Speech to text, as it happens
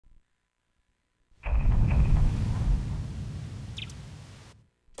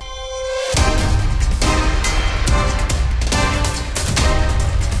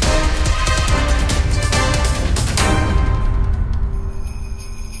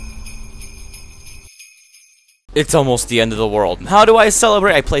It's almost the end of the world. How do I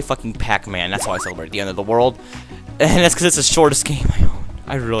celebrate? I play fucking Pac-Man. That's how I celebrate the end of the world. And that's because it's the shortest game I own.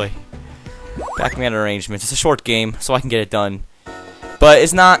 I really... Pac-Man arrangements. It's a short game, so I can get it done. But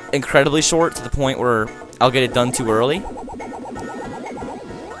it's not incredibly short to the point where I'll get it done too early.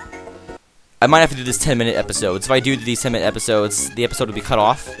 I might have to do this 10-minute episodes. If I do these 10-minute episodes, the episode will be cut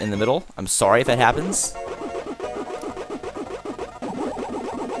off in the middle. I'm sorry if that happens.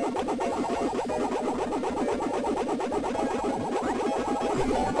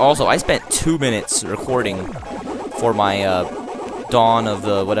 Also, I spent 2 minutes recording for my Dawn of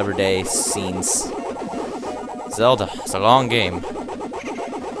the whatever day scenes. Zelda, it's a long game.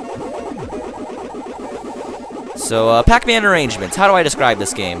 So, Pac-Man arrangements. How do I describe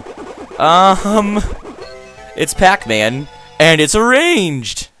this game? It's Pac-Man, and it's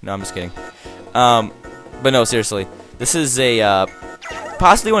arranged! No, I'm just kidding. But no, seriously. This is a,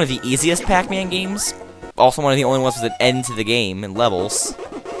 possibly one of the easiest Pac-Man games. Also one of the only ones with an end to the game and levels.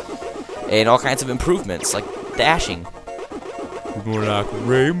 And all kinds of improvements, like dashing. More like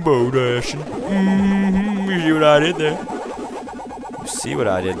rainbow dashing. You see what I did there? You see what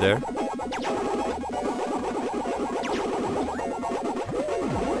I did there?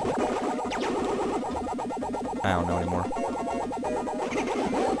 I don't know anymore.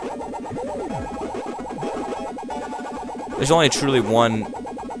 There's only truly one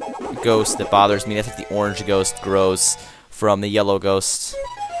ghost that bothers me. I think the orange ghost grows from the yellow ghost.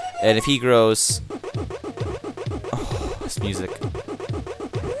 And if he grows... Oh, this music.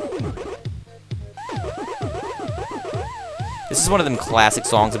 This is one of them classic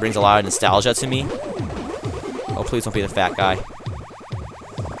songs that brings a lot of nostalgia to me. Oh, please don't be the fat guy.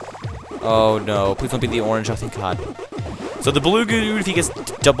 Oh no, please don't be the orange. Oh, thank God. So the blue dude, if he gets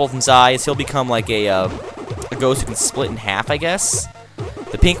doubled in size, he'll become like a ghost who can split in half, I guess.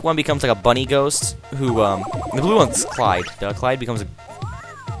 The pink one becomes like a bunny ghost who, the blue one's Clyde. Clyde becomes a...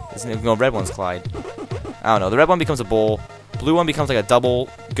 No, red one's Clyde. I don't know. The red one becomes a bull. Blue one becomes like a double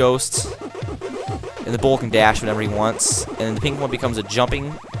ghost. And the bull can dash whenever he wants. And then the pink one becomes a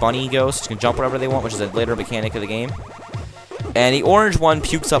jumping bunny ghost. Can jump wherever they want, which is a later mechanic of the game. And the orange one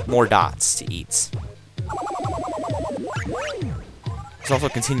pukes up more dots to eat. This also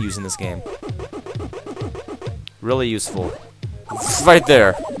continues in this game. Really useful. Right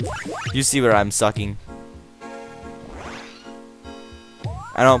there. You see where I'm sucking.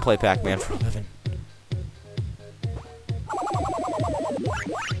 I don't play Pac-Man for a living.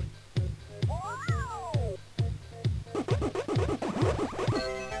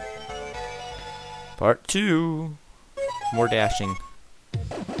 Part 2. More dashing.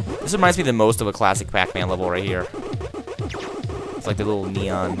 This reminds me the most of a classic Pac-Man level right here. It's like the little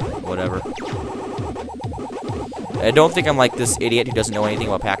neon whatever. I don't think I'm like this idiot who doesn't know anything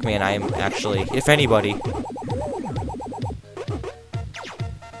about Pac-Man. I am actually, if anybody,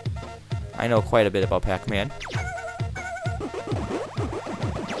 I know quite a bit about Pac-Man.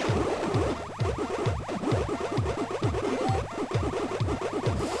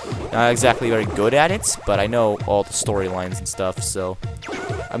 Not exactly very good at it, but I know all the storylines and stuff, so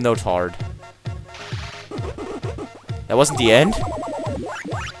I'm no tard. That wasn't the end?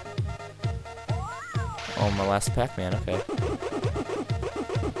 Oh, my last Pac-Man, okay.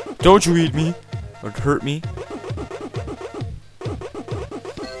 Don't you eat me, or hurt me.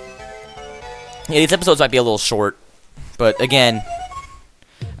 Yeah, these episodes might be a little short, but again,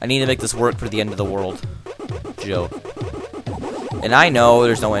 I need to make this work for the end of the world joke. And I know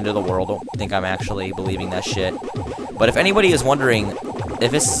there's no end of the world. Don't think I'm actually believing that shit. But if anybody is wondering,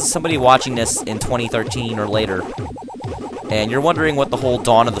 if it's somebody watching this in 2013 or later, and you're wondering what the whole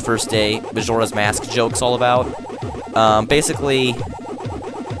Dawn of the First Day Majora's Mask joke's all about, basically,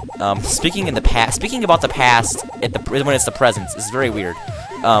 speaking about the past when it's the present is very weird.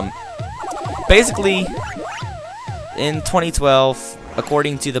 Basically, in 2012,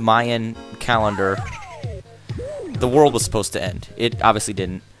 according to the Mayan calendar, the world was supposed to end. It obviously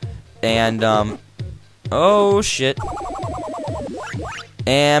didn't. And, oh shit.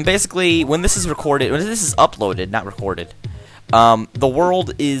 And basically, when this is recorded, when this is uploaded, not recorded, the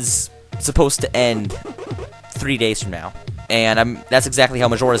world is supposed to end 3 days from now. And that's exactly how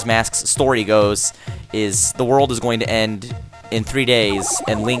Majora's Mask's story goes, is the world is going to end in 3 days,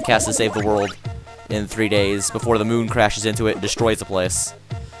 and Link has to save the world in 3 days before the moon crashes into it and destroys the place.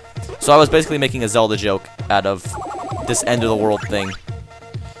 So I was basically making a Zelda joke out of this end of the world thing.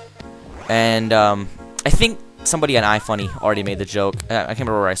 And I think somebody on iFunny already made the joke. I can't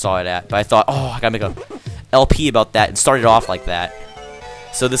remember where I saw it at, but I thought, oh, I gotta make a LP about that and started off like that.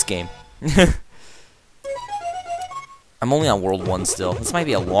 So this game. I'm only on World 1 still. This might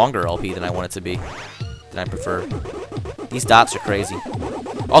be a longer LP than I want it to be. that I prefer. These dots are crazy.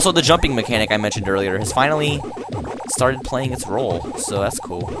 Also, the jumping mechanic I mentioned earlier has finally started playing its role, so that's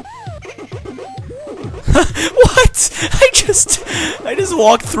cool. What? I just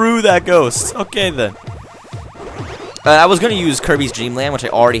walked through that ghost. Okay then. I was gonna use Kirby's Dream Land, which I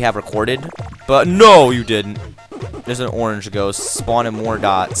already have recorded, but no, you didn't. There's an orange ghost spawning more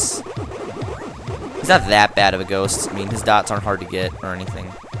dots. He's not that bad of a ghost. I mean, his dots aren't hard to get or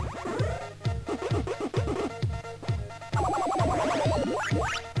anything.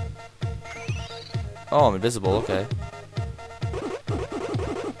 Oh, I'm invisible, okay.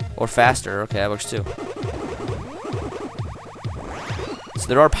 Or faster, okay, that works too. So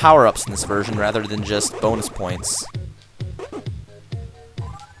there are power-ups in this version rather than just bonus points.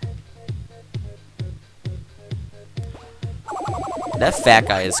 That fat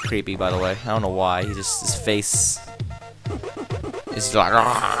guy is creepy, by the way. I don't know why. He just, his face is like,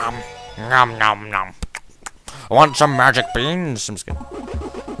 nom nom nom. I want some magic beans. I'm just kidding.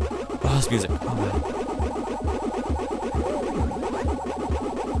 Oh, this music. Oh, man.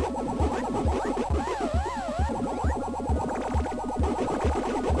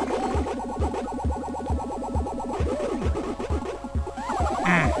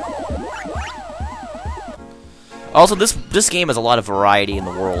 Also, this game has a lot of variety in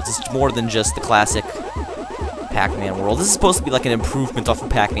the worlds. It's more than just the classic Pac-Man world. This is supposed to be like an improvement off of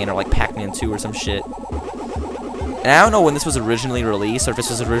Pac-Man or like Pac-Man 2 or some shit. And I don't know when this was originally released or if this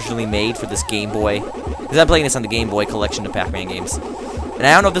was originally made for this Game Boy. Because I'm playing this on the Game Boy collection of Pac-Man games. And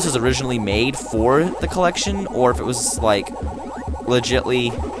I don't know if this was originally made for the collection or if it was like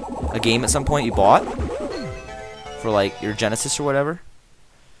legitly a game at some point you bought for like your Genesis or whatever.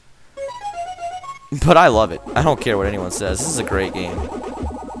 But I love it. I don't care what anyone says. This is a great game.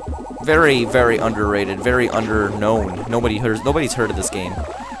 Very, very underrated. Very underknown. Nobody's heard of this game.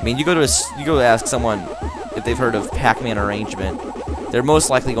 I mean, you go to ask someone if they've heard of Pac-Man Arrangement. They're most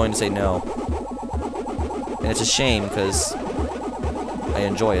likely going to say no. And it's a shame because I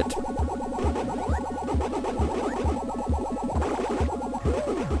enjoy it.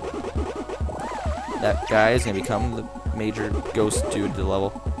 That guy is gonna become the major ghost dude to the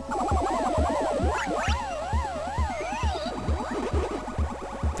level.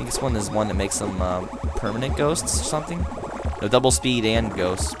 This one is one that makes them permanent ghosts or something. No, double speed and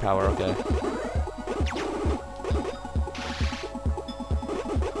ghost power, okay.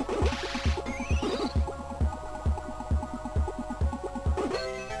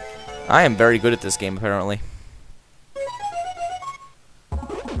 I am very good at this game, apparently.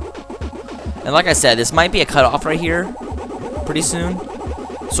 And like I said, this might be a cutoff right here pretty soon.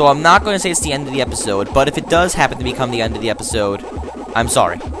 So I'm not going to say it's the end of the episode, but if it does happen to become the end of the episode, I'm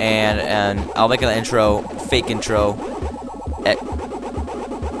sorry, and I'll make an intro, fake intro, at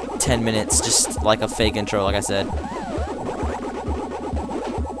 10 minutes, just like a fake intro, like I said.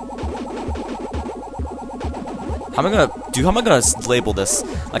 How am I gonna label this?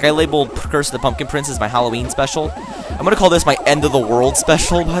 Like I labeled Curse of the Pumpkin Prince as my Halloween special. I'm gonna call this my End of the World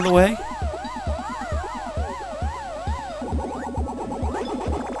special, by the way.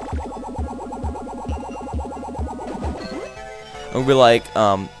 It'll be like,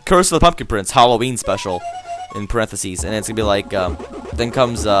 Curse of the Pumpkin Prince, Halloween special, in parentheses, and it's gonna be like, then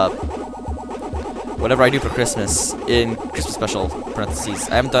comes, whatever I do for Christmas, in Christmas special, parentheses.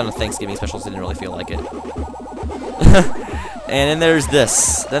 I haven't done a Thanksgiving special, so I didn't really feel like it. And then there's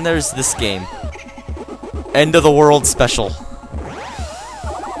this. Then there's this game. End of the World special.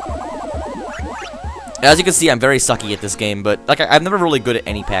 As you can see, I'm very sucky at this game, but, like, I'm never really good at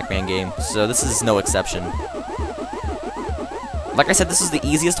any Pac-Man game, so this is no exception. Like I said, this is the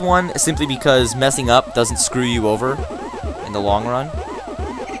easiest one, simply because messing up doesn't screw you over in the long run.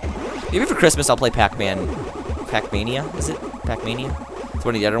 Maybe for Christmas I'll play Pac-Man. Pac-Mania, is it? Pac-Mania? It's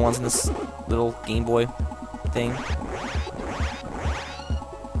one of the other ones in this little Game Boy thing.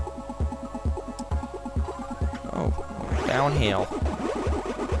 Oh, downhill.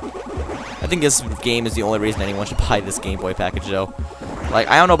 I think this game is the only reason anyone should buy this Game Boy package, though. Like,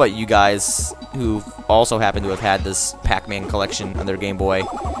 I don't know about you guys who also happen to have had this Pac-Man collection on their Game Boy,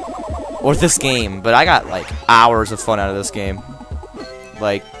 or this game, but I got, like, hours of fun out of this game.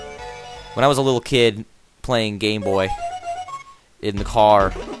 Like, when I was a little kid playing Game Boy in the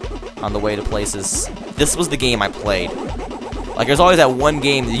car on the way to places, this was the game I played. Like, there's always that one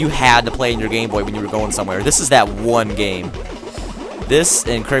game that you had to play in your Game Boy when you were going somewhere. This is that one game. This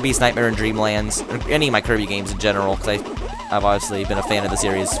and Kirby's Nightmare and Dreamlands, or any of my Kirby games in general, because I've obviously been a fan of the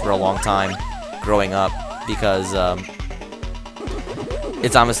series for a long time growing up, because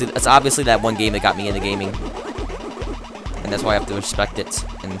it's obviously that one game that got me into gaming, and that's why I have to respect it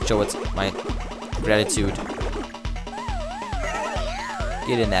and show it my Gratitude.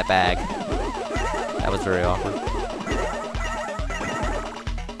 Get in that bag. That was very awkward.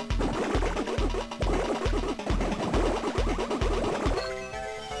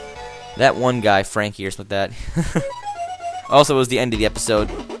 That one guy, Frankie or something like that. Also, it was the end of the episode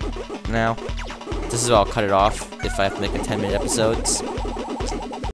now. This is where I'll cut it off if I have to make a 10-minute episode.